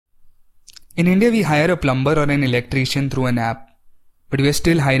In India, we hire a plumber or an electrician through an app, but we are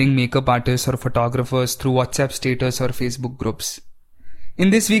still hiring makeup artists or photographers through WhatsApp status or Facebook groups. In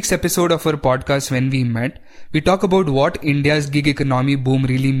this week's episode of our podcast, When We Met, we talk about what India's gig economy boom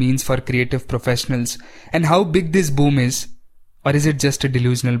really means for creative professionals and how big this boom is, or is it just a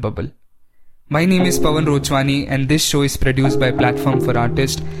delusional bubble? My name is Pawan Rochwani and this show is produced by Platform for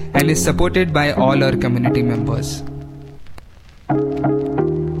Artists and is supported by all our community members.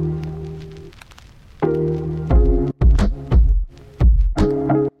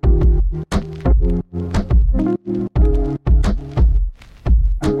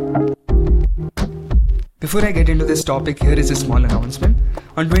 Before I get into this topic, here is a small announcement.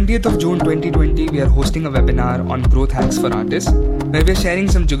 On 20th of June 2020, we are hosting a webinar on growth hacks for artists, where we are sharing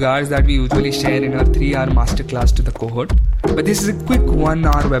some jugaads that we usually share in our 3-hour masterclass to the cohort. But this is a quick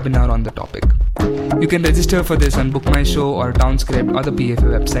 1-hour webinar on the topic. You can register for this on Book My Show or Townscript or the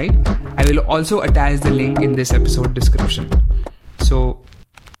PFA website. I will also attach the link in this episode description. So,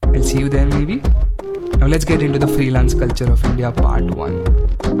 I'll see you there maybe. Now let's get into the freelance culture of India part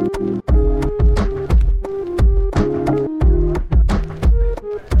 1.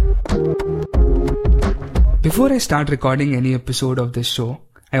 Before I start recording any episode of this show,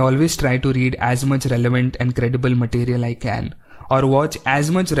 I always try to read as much relevant and credible material I can, or watch as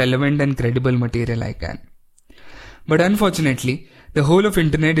much relevant and credible material I can. But unfortunately, the whole of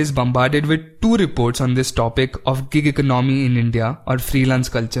internet is bombarded with 2 reports on this topic of gig economy in India or freelance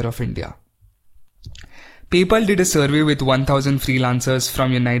culture of India. PayPal did a survey with 1,000 freelancers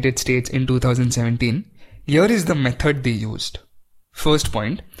from United States in 2017. Here is the method they used. First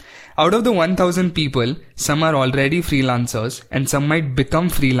point. Out of the 1,000 people, some are already freelancers and some might become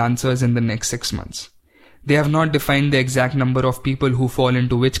freelancers in the next 6 months. They have not defined the exact number of people who fall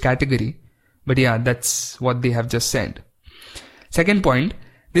into which category, but yeah, that's what they have just said. Second point,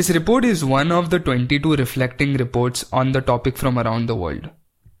 this report is one of the 22 reflecting reports on the topic from around the world.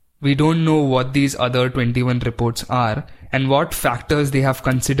 We don't know what these other 21 reports are and what factors they have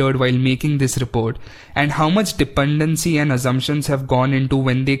considered while making this report and how much dependency and assumptions have gone into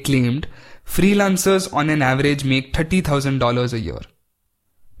when they claimed freelancers on an average make $30,000 a year.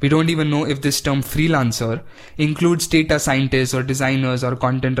 We don't even know if this term freelancer includes data scientists or designers or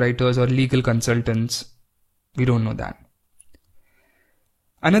content writers or legal consultants. We don't know that.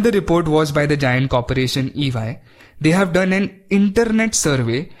 Another report was by the giant corporation EY. They have done an internet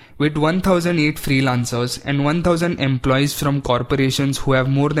survey with 1,008 freelancers and 1,000 employees from corporations who have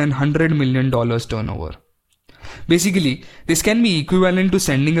more than $100 million turnover. Basically, this can be equivalent to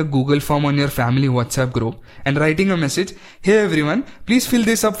sending a Google form on your family WhatsApp group and writing a message, "Hey everyone, please fill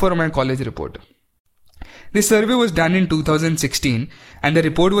this up for my college report." This survey was done in 2016 and the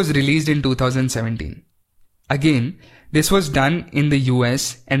report was released in 2017. Again, this was done in the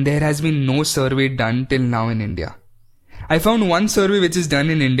US and there has been no survey done till now in India. I found one survey which is done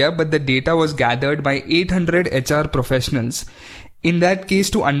in India, but the data was gathered by 800 HR professionals, in that case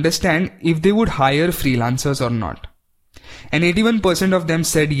to understand if they would hire freelancers or not. And 81% of them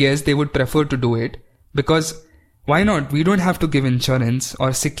said yes, they would prefer to do it, because why not? We don't have to give insurance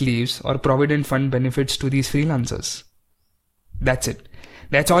or sick leaves or provident fund benefits to these freelancers. That's it.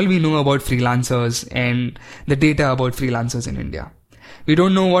 That's all we know about freelancers and the data about freelancers in India. We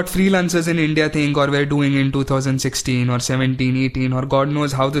don't know what freelancers in India think or were doing in 2016 or 17, 18 or God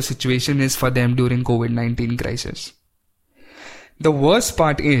knows how the situation is for them during COVID-19 crisis. The worst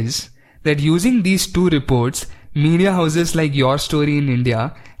part is that using these 2 reports, media houses like Your Story in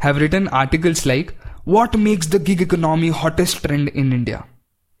India have written articles like, "What makes the gig economy hottest trend in India?"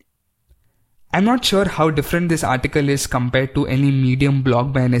 I'm not sure how different this article is compared to any Medium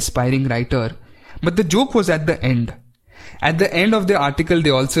blog by an aspiring writer, but the joke was at the end. At the end of the article,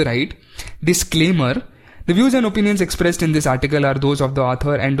 they also write, "Disclaimer, the views and opinions expressed in this article are those of the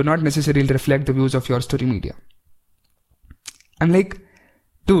author and do not necessarily reflect the views of Your Story Media." I'm like,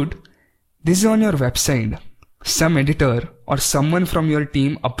 dude, this is on your website. Some editor or someone from your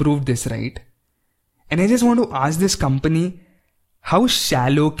team approved this, right? And I just want to ask this company, how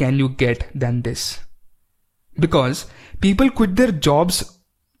shallow can you get than this? Because people quit their jobs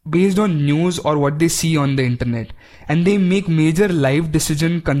based on news or what they see on the internet, and they make major life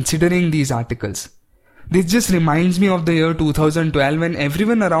decisions considering these articles. This just reminds me of the year 2012 when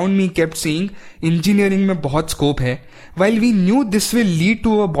everyone around me kept saying engineering mein bahut scope hai, while we knew this will lead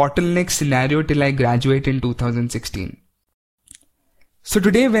to a bottleneck scenario till I graduate in 2016. So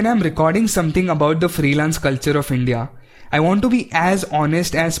today when I'm recording something about the freelance culture of India, I want to be as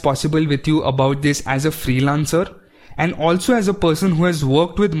honest as possible with you about this as a freelancer and also as a person who has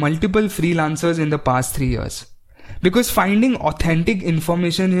worked with multiple freelancers in the past 3 years. Because finding authentic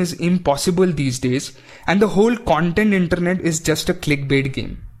information is impossible these days, and the whole content internet is just a clickbait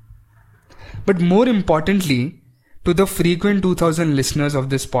game. But more importantly, to the frequent 2000 listeners of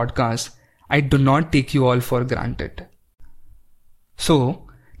this podcast, I do not take you all for granted. So,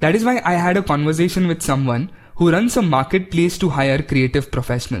 that is why I had a conversation with someone who runs a marketplace to hire creative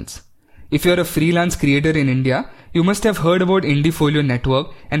professionals. If you're a freelance creator in India, you must have heard about Indiefolio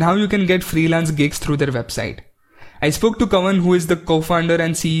Network and how you can get freelance gigs through their website. I spoke to Kavan, who is the co-founder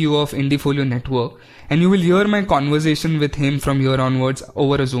and CEO of Indiefolio Network, and you will hear my conversation with him from here onwards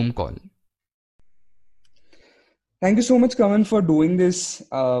over a Zoom call. Thank you so much, Kavan, for doing this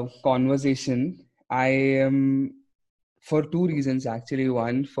conversation. I am, for two reasons actually.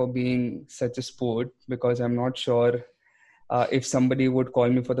 One, for being such a sport, because I'm not sure if somebody would call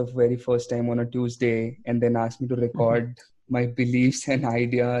me for the very first time on a Tuesday and then ask me to record my beliefs and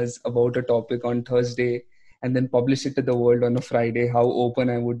ideas about a topic on Thursday and then publish it to the world on a Friday, how open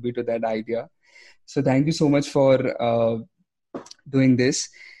I would be to that idea. So thank you so much for doing this.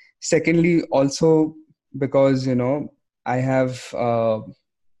 Secondly, also because, I have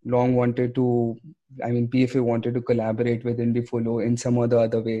long wanted to, PFA wanted to collaborate with Indiefolio in some or the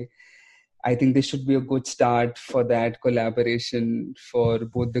other way. I think this should be a good start for that collaboration for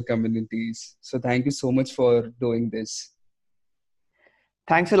both the communities. So thank you so much for doing this.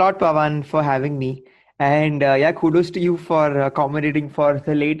 Thanks a lot, Pawan, for having me. And kudos to you for accommodating for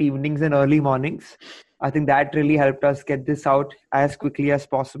the late evenings and early mornings. I think that really helped us get this out as quickly as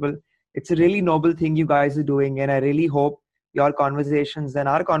possible. It's a really noble thing you guys are doing, and I really hope your conversations and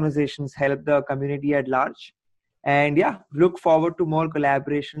our conversations help the community at large. And look forward to more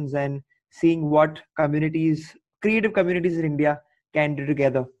collaborations and seeing what creative communities in India can do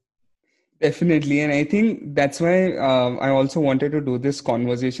together. Definitely. And I think that's why I also wanted to do this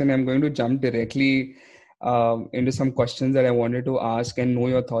conversation. I'm going to jump directly into some questions that I wanted to ask and know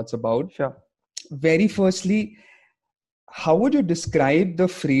your thoughts about. Sure. Very firstly, how would you describe the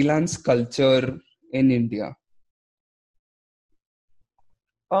freelance culture in India?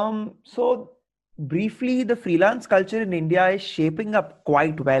 So briefly, the freelance culture in India is shaping up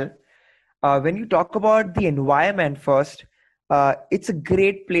quite well. When you talk about the environment first, it's a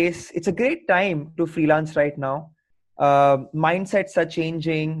great place. It's a great time to freelance right now. Mindsets are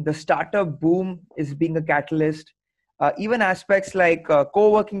changing. The startup boom is being a catalyst. Even aspects like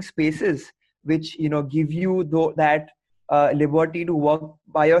co-working spaces, which give you that liberty to work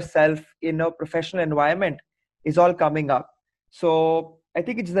by yourself in a professional environment, is all coming up. So I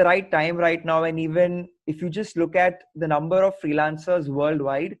think it's the right time right now. And even if you just look at the number of freelancers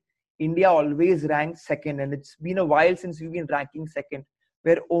worldwide, India always ranks second, and it's been a while since we've been ranking second.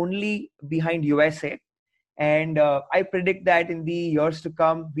 We're only behind USA, and I predict that in the years to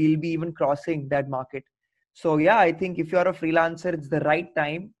come, we'll be even crossing that market. So I think if you're a freelancer, it's the right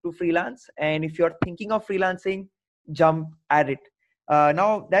time to freelance. And if you're thinking of freelancing, jump at it.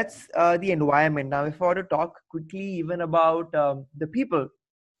 Now that's the environment. Now, if I were to talk quickly even about the people,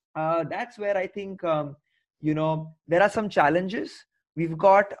 that's where I think, there are some challenges. We've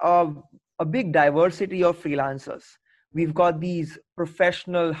got a big diversity of freelancers. We've got these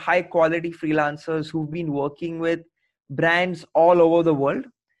professional, high quality freelancers who've been working with brands all over the world.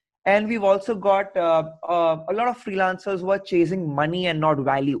 And we've also got a lot of freelancers who are chasing money and not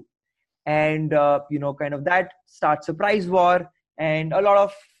value. And, kind of that starts a price war. And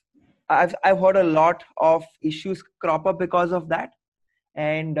I've heard a lot of issues crop up because of that.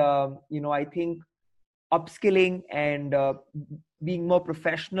 And, I think upskilling and being more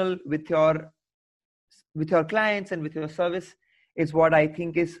professional with your clients and with your service is what I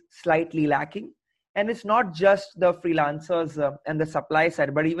think is slightly lacking. And it's not just the freelancers and the supply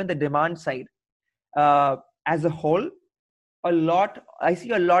side, but even the demand side as a whole. I see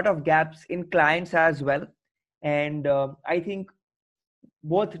a lot of gaps in clients as well. And I think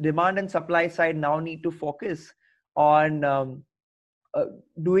both demand and supply side now need to focus on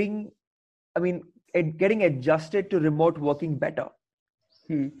getting adjusted to remote working better.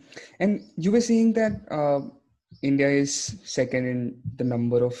 And you were saying that India is second in the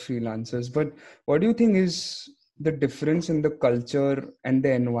number of freelancers, but what do you think is the difference in the culture and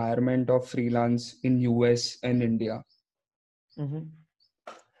the environment of freelance in US and India? Mm-hmm.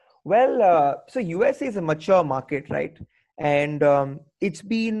 Well, so US is a mature market, right? And it's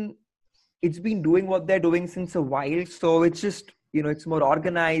been doing what they're doing since a while. So it's just, it's more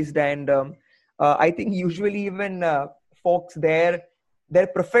organized. And I think usually even folks there, their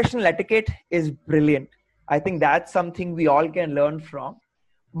professional etiquette is brilliant. I think that's something we all can learn from.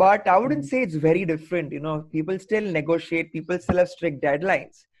 But I wouldn't say it's very different. People still negotiate, people still have strict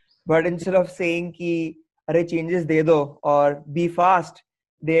deadlines. But instead of saying ki "Arey changes de do" or "Be fast,"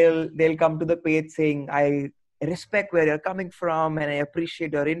 they'll come to the page saying, "I respect where you're coming from and I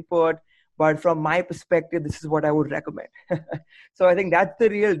appreciate your input, but from my perspective, this is what I would recommend." So I think that's the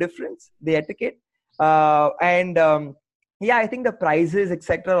real difference, the etiquette. And yeah, I think the prices,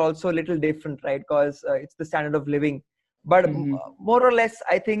 etc., are also a little different, right? Because it's the standard of living. But more or less,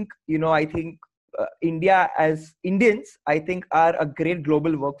 I think, India as Indians, I think, are a great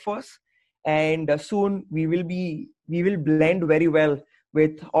global workforce, and soon we will blend very well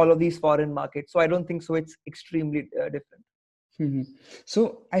with all of these foreign markets. So I don't think so. It's extremely different.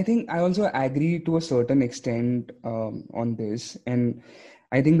 So I think I also agree to a certain extent on this, and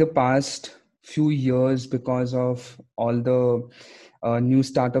I think the past few years, because of all the new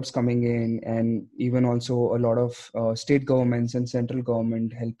startups coming in, and even also a lot of state governments and central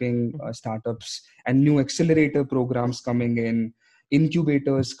government helping startups, and new accelerator programs coming in,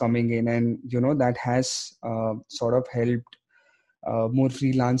 incubators coming in, and that has sort of helped more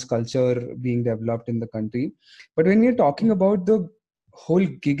freelance culture being developed in the country. But when we're talking about the whole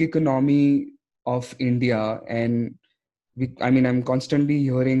gig economy of India, and I'm constantly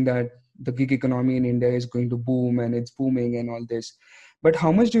hearing that the gig economy in India is going to boom and it's booming and all this. But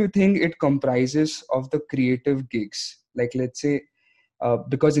how much do you think it comprises of the creative gigs? Like, let's say,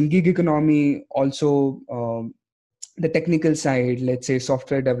 because in gig economy also, the technical side, let's say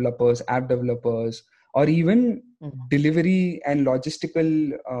software developers, app developers, or even delivery and logistical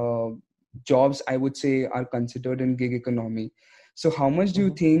jobs, I would say, are considered in gig economy. So how much do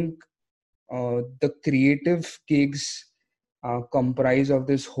you think the creative gigs comprise of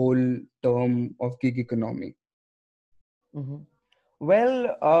this whole term of gig economy?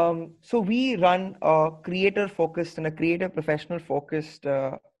 Well, so we run a creator focused and a creator professional focused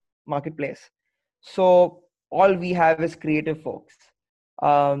marketplace. So all we have is creative folks.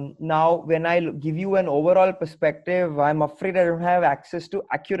 Now, when I give you an overall perspective, I'm afraid I don't have access to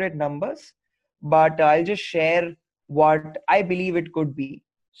accurate numbers, but I'll just share what I believe it could be.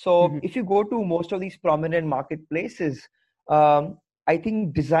 So if you go to most of these prominent marketplaces, I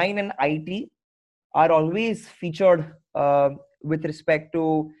think design and IT are always featured with respect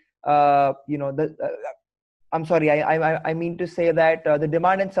to the I'm sorry, I mean to say that the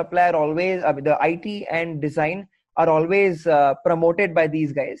demand and supply are always the IT and design are always promoted by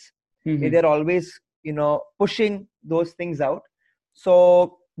these guys. They're always pushing those things out.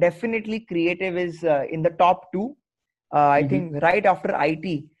 So definitely creative is in the top two. I think right after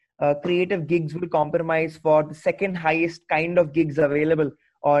IT, creative gigs will compromise for the second highest kind of gigs available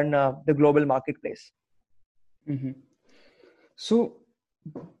on the global marketplace. So,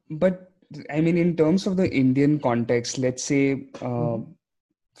 but I mean, in terms of the Indian context, let's say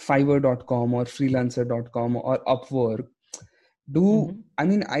Fiverr.com or Freelancer.com or Upwork,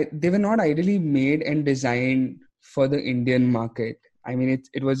 they were not ideally made and designed for the Indian market. I mean,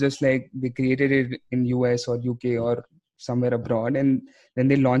 it was just like they created it in US or UK or somewhere abroad, and then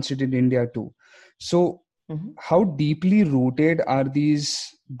they launched it in India too. So how deeply rooted are these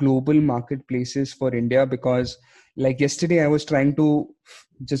global marketplaces for India? Because like yesterday I was trying to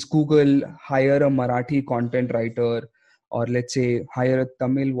just Google hire a Marathi content writer, or let's say hire a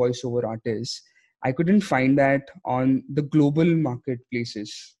Tamil voiceover artist. I couldn't find that on the global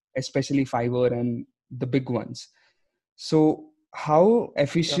marketplaces, especially Fiverr and the big ones. So how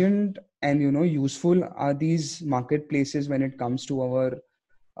efficient and useful are these marketplaces when it comes to our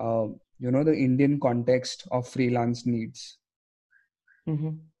the Indian context of freelance needs?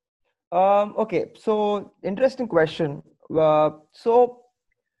 Okay, so interesting question. So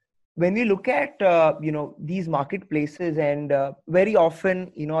when we look at these marketplaces, and very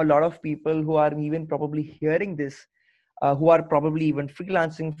often a lot of people who are even probably hearing this, who are probably even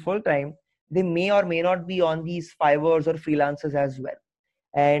freelancing full time, they may or may not be on these Fivers or freelancers as well.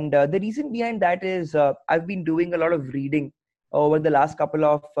 And the reason behind that is I've been doing a lot of reading over the last couple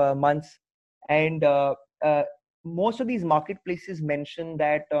of months, and most of these marketplaces mention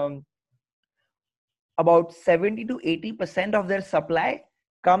that about 70 to 80% of their supply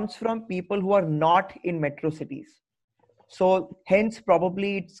comes from people who are not in metro cities. So hence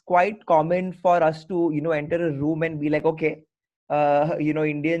probably it's quite common for us to enter a room and be like, okay,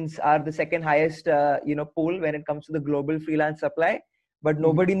 Indians are the second highest pool when it comes to the global freelance supply, but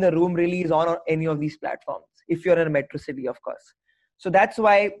nobody in the room really is on any of these platforms if you're in a metro city, of course. So that's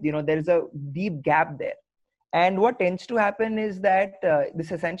why there is a deep gap there. And what tends to happen is that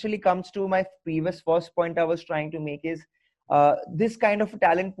this essentially comes to my previous first point I was trying to make is this kind of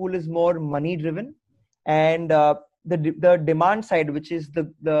talent pool is more money driven, and the demand side, which is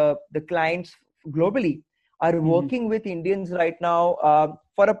the clients globally, are working with Indians right now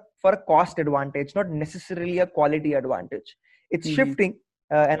for a cost advantage, not necessarily a quality advantage. It's Mm-hmm. shifting,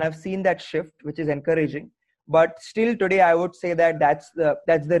 and I've seen that shift, which is encouraging. But still, today I would say that that's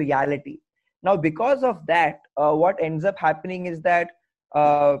the reality. Now, because of that, what ends up happening is that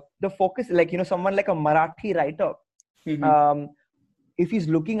the focus, like someone like a Marathi writer, Mm-hmm. um, if he's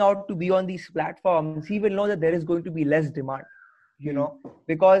looking out to be on these platforms, he will know that there is going to be less demand,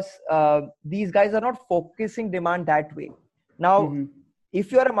 because these guys are not focusing demand that way. Now, Mm-hmm.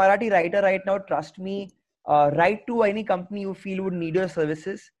 if you're a Marathi writer right now, trust me, write to any company you feel would need your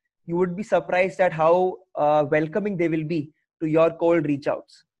services. You would be surprised at how welcoming they will be to your cold reach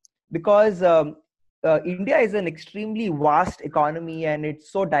outs. Because India is an extremely vast economy and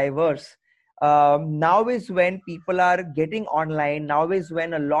it's so diverse. Now is when people are getting online. Now is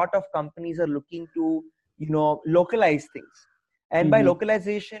when a lot of companies are looking to localize things. And by Mm-hmm.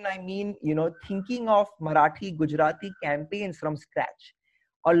 localization, I mean thinking of Marathi, Gujarati campaigns from scratch.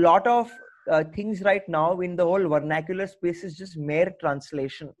 A lot of things right now in the whole vernacular space is just mere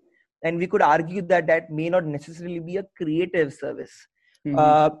translation, and we could argue that that may not necessarily be a creative service.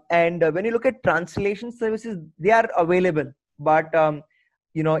 Mm-hmm. And when you look at translation services, they are available, but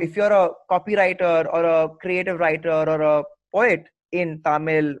if you're a copywriter or a creative writer or a poet in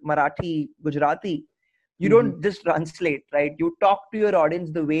Tamil, Marathi, Gujarati, you Mm-hmm. don't just translate, right? You talk to your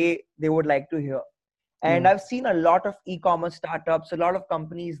audience the way they would like to hear. And Yeah. I've seen a lot of e-commerce startups, a lot of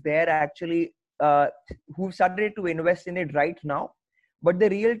companies there actually, who've started to invest in it right now. But the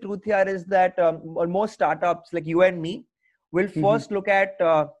real truth here is that most startups like you and me will Mm-hmm. first look at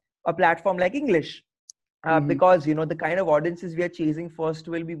a platform like English, Mm-hmm. because the kind of audiences we are chasing first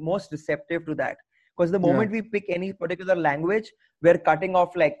will be most receptive to that. Because the Yeah. moment we pick any particular language, we're cutting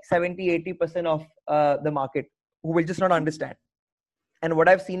off like 70-80% of the market who will just not understand. And what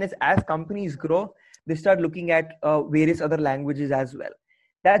I've seen is, as companies grow, they start looking at various other languages as well.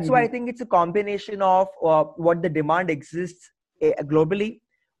 That's why I Mm-hmm. think it's a combination of what the demand exists globally,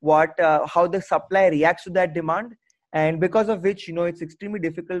 what how the supply reacts to that demand, and because of which it's extremely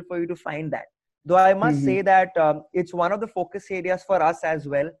difficult for you to find that. Though I must Mm-hmm. say that it's one of the focus areas for us as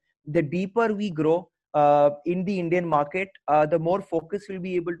well. The deeper we grow in the Indian market, the more focus we'll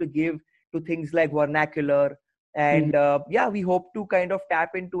be able to give to things like vernacular. Mm-hmm. And yeah, we hope to kind of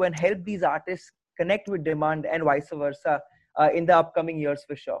tap into and help these artists connect with demand and vice versa in the upcoming years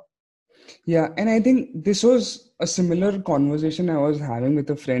for sure. Yeah, and I think this was a similar conversation I was having with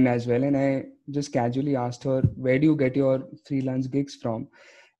a friend as well. And I just casually asked her, where do you get your freelance gigs from?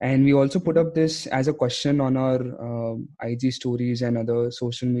 And we also put Mhm. up this as a question on our IG stories and other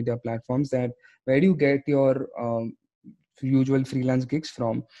social media platforms, that where do you get your usual freelance gigs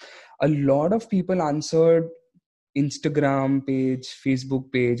from? A lot of people answered Instagram page,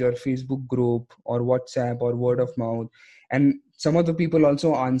 Facebook page, or Facebook group, or WhatsApp, or word of mouth. And some of the people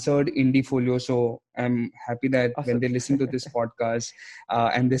also answered Indiefolio. So I'm happy that when Awesome. they listen to this podcast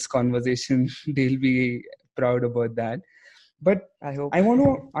and this conversation, they'll be proud about that. But I hope. I want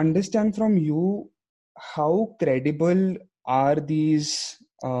to understand from you, how credible are these,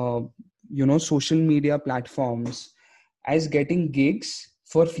 social media platforms as getting gigs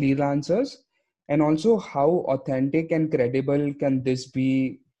for freelancers, and also how authentic and credible can this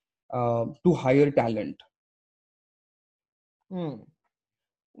be to hire talent? Hmm.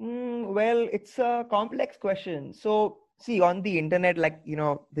 Well, it's a complex question. So, see, on the internet, like,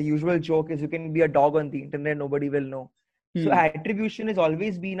 the usual joke is you can be a dog on the internet, nobody will know. So, Hmm. attribution has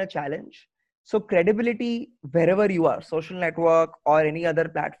always been a challenge. So, credibility, wherever you are, social network or any other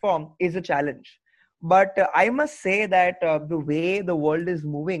platform, is a challenge. But I must say that the way the world is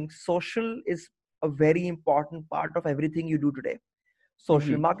moving, social is a very important part of everything you do today.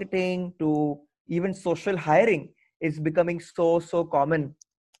 Social Hmm. marketing to even social hiring is becoming so common,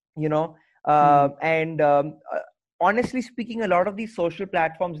 you know Hmm. and honestly speaking, a lot of these social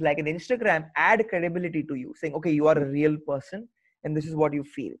platforms like an Instagram add credibility to you, saying, okay, you are a real person and this is what you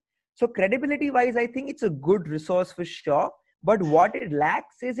feel. So credibility wise, I think it's a good resource for sure, but what it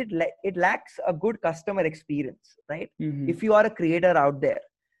lacks is it lacks a good customer experience, right? Hmm. If you are a creator out there,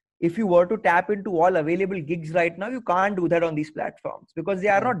 if you were to tap into all available gigs right now, you can't do that on these platforms because they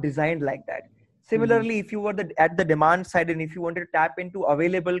are Yeah. not designed like that. Hmm. Similarly, if you were at the demand side and if you wanted to tap into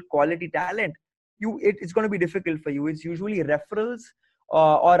available quality talent, it's going to be difficult for you. It's usually referrals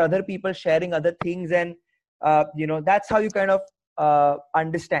or other people sharing other things, and that's how you kind of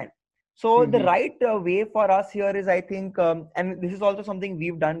understand. So the Hmm. right way for us here is, I think, and this is also something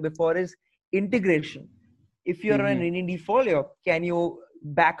we've done before, is integration. If you're on Hmm. an indie folio, can you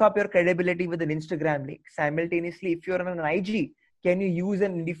back up your credibility with an Instagram link? Simultaneously, if you're on an IG, can you use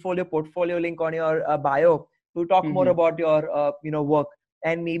an indie folio portfolio link on your bio to talk more Hmm. about your work?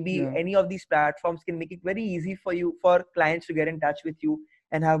 and maybe Yeah. any of these platforms can make it very easy for you, for clients to get in touch with you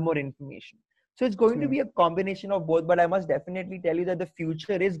and have more information. So it's going to Yeah. be a combination of both, but I must definitely tell you that the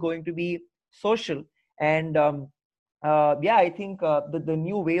future is going to be social. And yeah, I think the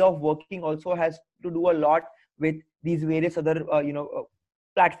new way of working also has to do a lot with these various other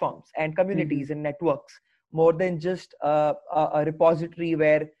platforms and Mm-hmm. communities and networks, more than just a repository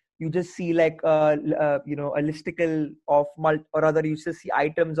where you just see like a listicle of or rather you just see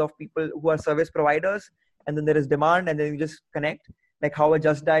items of people who are service providers, and then there is demand, and then you just connect, like how a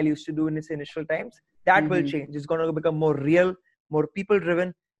just dial used to do in its initial times. That will Mm-hmm. change. It's going to become more real, more people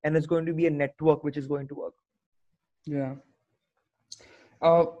driven, and it's going to be a network which is going to work. Yeah.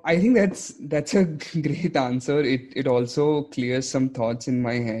 I think that's a great answer. It also clears some thoughts in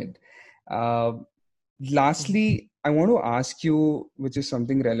my head. Uh, Mhm. Lastly, I want to ask you, which is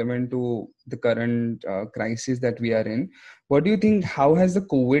something relevant to the current crisis that we are in. What do you think? How has the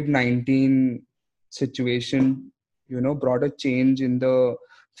COVID-19 situation, brought a change in the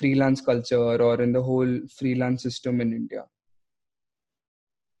freelance culture or in the whole freelance system in India?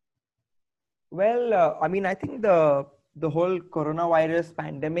 Well, I mean, I think the whole coronavirus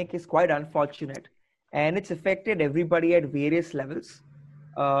pandemic is quite unfortunate, and it's affected everybody at various levels.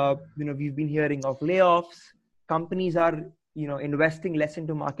 We've been hearing of layoffs. Companies are, investing less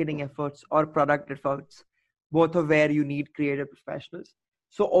into marketing efforts or product efforts, both of where you need creative professionals.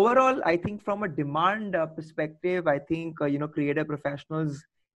 So overall, I think from a demand perspective, I think creative professionals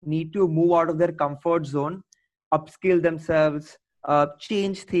need to move out of their comfort zone, upskill themselves,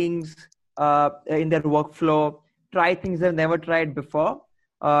 change things in their workflow, try things they've never tried before,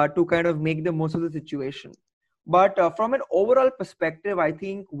 to kind of make the most of the situation. But from an overall perspective, I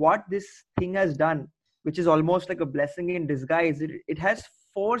think what this thing has done, which is almost like a blessing in disguise, it has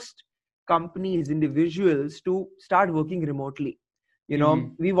forced companies, individuals to start working remotely. Mm-hmm.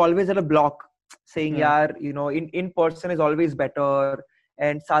 We've always had a block saying, Yeah. yeah, in person is always better,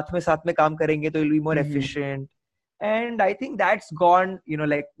 and साथ में काम करेंगे तो it'll be more Mm-hmm. efficient. And I think that's gone,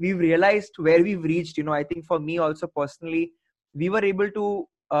 like we've realized where we've reached. I think for me also personally, we were able to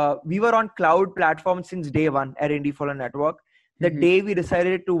we were on cloud platform since day one at Indie Follow Network. The Mm-hmm. day we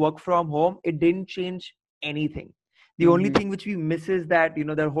decided to work from home, it didn't change anything. The only Mm-hmm. thing which we miss is that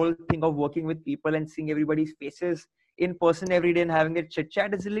the whole thing of working with people and seeing everybody's faces in person every day and having a chit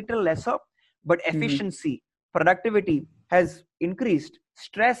chat is a little lesser, but Mm-hmm. efficiency, productivity has increased,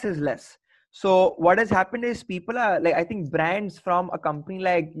 stress is less. So what has happened is people are like, I think brands from a company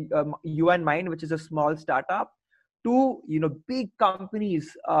like you and mine, which is a small startup, to big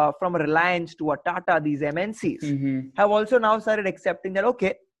companies from Reliance to a Tata, these MNCs Mm-hmm. have also now started accepting that,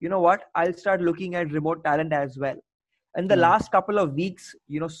 okay, you know what, I'll start looking at remote talent as well. In the Yeah. last couple of weeks,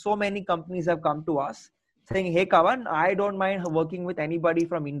 so many companies have come to us saying, hey Kavan, I don't mind working with anybody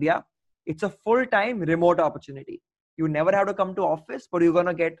from India. It's a full-time remote opportunity. You never have to come to office, but you're going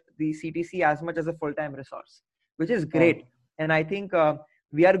to get the CTC as much as a full-time resource, which is great. Wow. And I think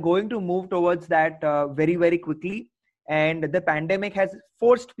we are going to move towards that very, very quickly. And the pandemic has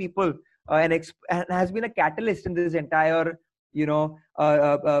forced people and has been a catalyst in this entire,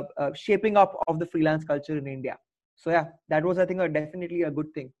 shaping up of the freelance culture in India. So yeah, that was, I think, definitely a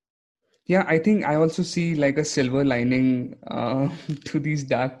good thing. Yeah, I think I also see like a silver lining to these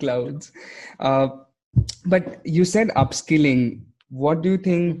dark clouds. Uh, but you said upskilling. What do you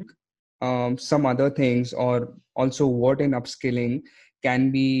think Mm-hmm. some other things, or also what in upskilling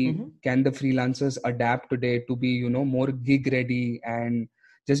Mm-hmm. can the freelancers adapt today to be, more gig ready and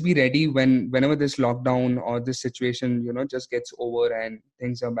just be ready whenever this lockdown or this situation, just gets over and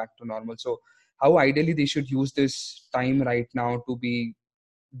things are back to normal. So how ideally they should use this time right now to be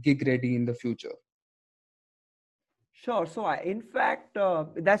gig ready in the future? Sure. So, in fact,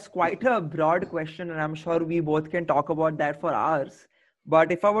 that's quite a broad question, and I'm sure we both can talk about that for hours.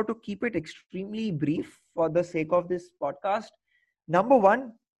 But if I were to keep it extremely brief for the sake of this podcast, number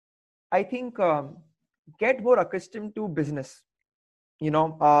one, I think get more accustomed to business. You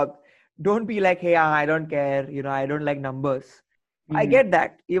know, uh, don't be like, hey, I don't care. I don't like numbers. I Mm-hmm. get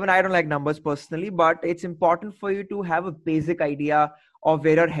that. Even I don't like numbers personally, but it's important for you to have a basic idea of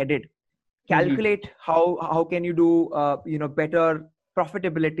where you're headed. Mm-hmm. Calculate how can you do better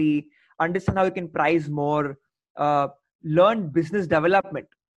profitability, understand how you can price more, uh, learn business development.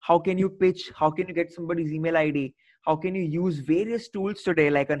 How can you pitch, how can you get somebody's email ID, how can you use various tools today,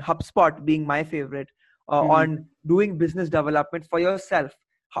 like an HubSpot being my favorite, Mm-hmm. on doing business development for yourself.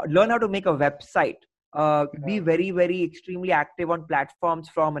 Learn how to make a website. Be Yeah. very, very extremely active on platforms,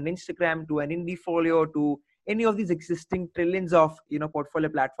 from an Instagram to an IndieFolio to any of these existing trillions of portfolio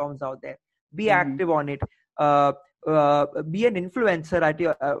platforms out there. Be Mm-hmm. active on it. uh, be an influencer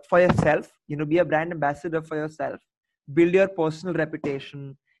for yourself. Be a brand ambassador for yourself. Build your personal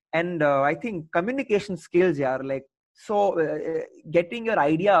reputation, and I think communication skills, yeah, like so. Getting your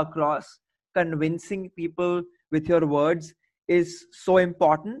idea across, convincing people with your words is so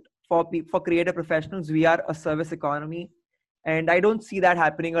important for creative professionals. We are a service economy, and I don't see that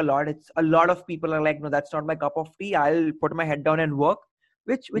happening a lot. It's a lot of people are like, no, that's not my cup of tea. I'll put my head down and work,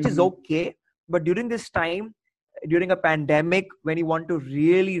 which is Mm-hmm. okay. But during this time, during a pandemic, when you want to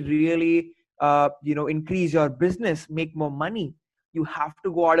really increase your business, make more money, you have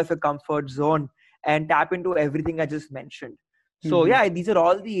to go out of your comfort zone and tap into everything I just mentioned. So Mm-hmm. yeah, these are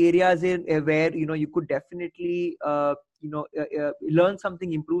all the areas in where you could definitely learn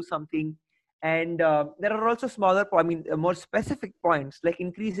something, improve something. And there are also more specific points, like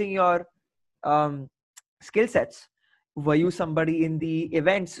increasing your um, skill sets. Were you somebody in the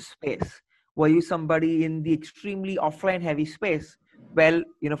events space? Were you somebody in the extremely offline heavy space? Well,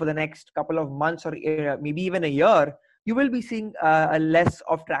 for the next couple of months or maybe even a year, you will be seeing a less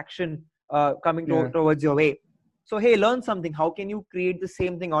of traction coming Yeah. towards your way. So hey, learn something. How can you create the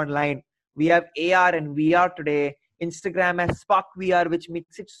same thing online? We have AR and VR today. Instagram has Spark VR, which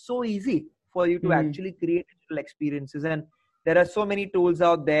makes it so easy for you to Mm-hmm. actually create digital experiences. And there are so many tools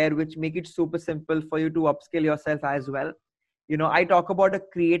out there which make it super simple for you to upskill yourself as well. I talk about a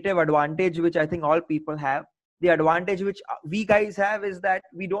creative advantage which I think all people have. The advantage which we guys have is that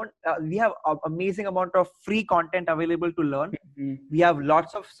we have an amazing amount of free content available to learn. Mm-hmm. We have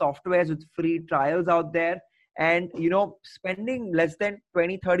lots of softwares with free trials out there, and spending less than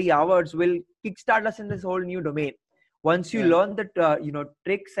 20-30 hours will kickstart us in this whole new domain. Once you Yeah. learn the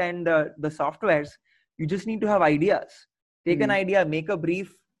tricks and the softwares, you just need to have ideas. Take an Mm-hmm. idea, make a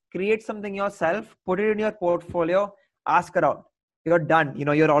brief, create something yourself, put it in your portfolio, ask around. You're done.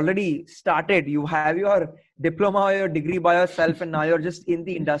 You're already started. You have your diploma or your degree by yourself, and now you're just in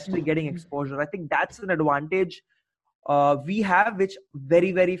the industry getting exposure. I think that's an advantage we have, which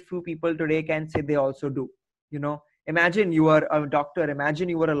very very few people today can say they also do. Imagine you are a doctor, imagine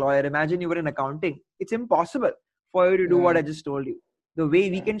you were a lawyer, imagine you were in accounting. It's impossible for you to do what Yeah. I just told you. The way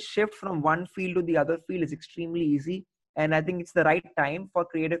we can shift from one field to the other field is extremely easy, and I think it's the right time for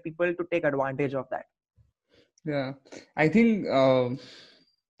creative people to take advantage of that. Yeah. I think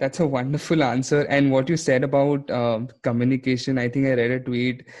that's a wonderful answer. And what you said about communication, I think I read a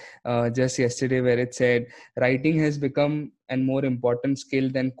tweet just yesterday where it said writing has become a more important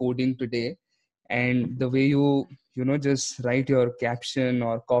skill than coding today. And the way you just write your caption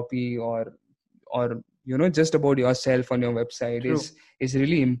or copy or just about yourself on your website True. is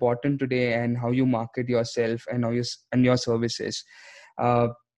really important today, and how you market yourself and and your services. Uh,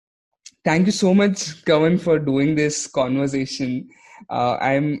 Thank you so much, Kavan, for doing this conversation.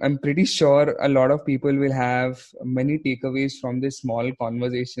 I'm pretty sure a lot of people will have many takeaways from this small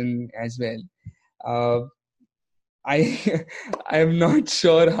conversation as well. Uh, I I'm not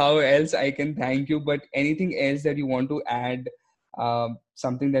sure how else I can thank you, but anything else that you want to add,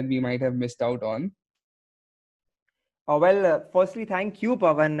 something that we might have missed out on. Firstly, thank you,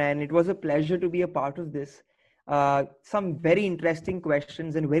 Pavan, and it was a pleasure to be a part of this. Some very interesting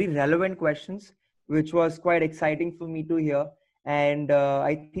questions and very relevant questions, which was quite exciting for me to hear. And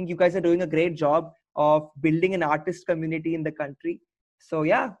I think you guys are doing a great job of building an artist community in the country. So,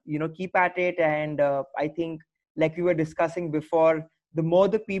 yeah, keep at it. And I think, like we were discussing before, the more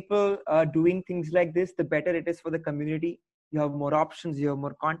the people are doing things like this, the better it is for the community. You have more options, you have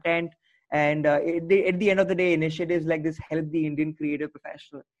more content, and at the end of the day, initiatives like this help the Indian creative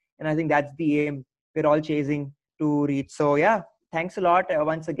professional, and I think that's the aim we're all chasing to reach. So yeah, thanks a lot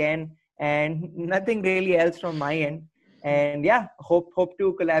once again, and nothing really else from my end. And yeah, hope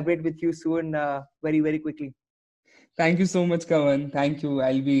to collaborate with you soon, very very quickly. Thank you so much, Kavan. Thank you.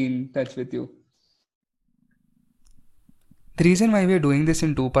 I'll be in touch with you. The reason why we're doing this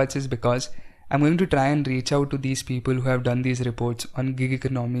in two parts is because I'm going to try and reach out to these people who have done these reports on gig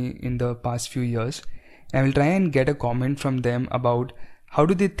economy in the past few years. I will try and get a comment from them about how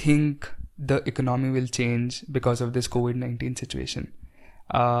do they think the economy will change because of this COVID-19 situation.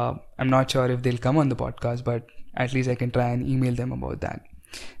 I'm not sure if they'll come on the podcast, but at least I can try and email them about that.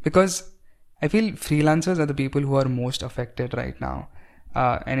 Because I feel freelancers are the people who are most affected right now.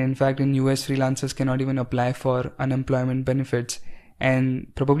 And in fact, in US, freelancers cannot even apply for unemployment benefits.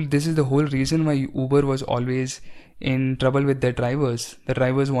 And probably this is the whole reason why Uber was always in trouble with their drivers. The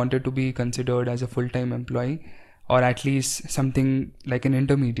drivers wanted to be considered as a full-time employee, or at least something like an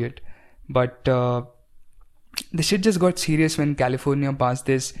intermediate. But the shit just got serious when California passed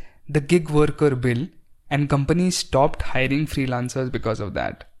the gig worker bill, and companies stopped hiring freelancers because of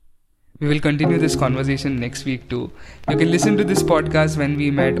that. We will continue this conversation next week too. You can listen to this podcast when we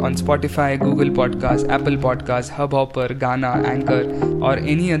met on Spotify, Google Podcasts, Apple Podcasts, Hubhopper, Ghana, Anchor, or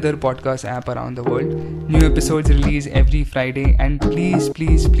any other podcast app around the world. New episodes release every Friday, and please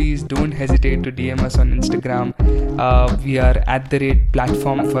don't hesitate to DM us on Instagram. We are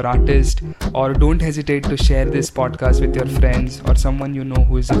 @platform for artists, or don't hesitate to share this podcast with your friends or someone you know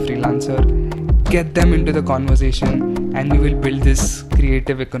who is a freelancer. Get them into the conversation, and we will build this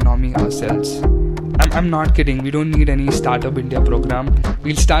creative economy ourselves. I'm not kidding. We don't need any Startup India program.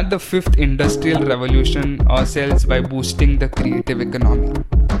 We'll start the 5th industrial revolution ourselves by boosting the creative economy.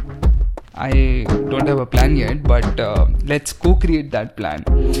 I don't have a plan yet, but let's co-create that plan.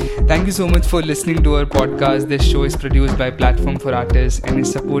 Thank you so much for listening to our podcast. This show is produced by Platform for Artists and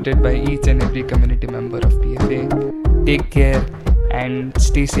is supported by each and every community member of PFA. Take care and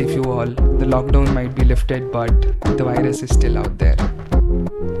stay safe, you all. The lockdown might be lifted, but the virus is still out there.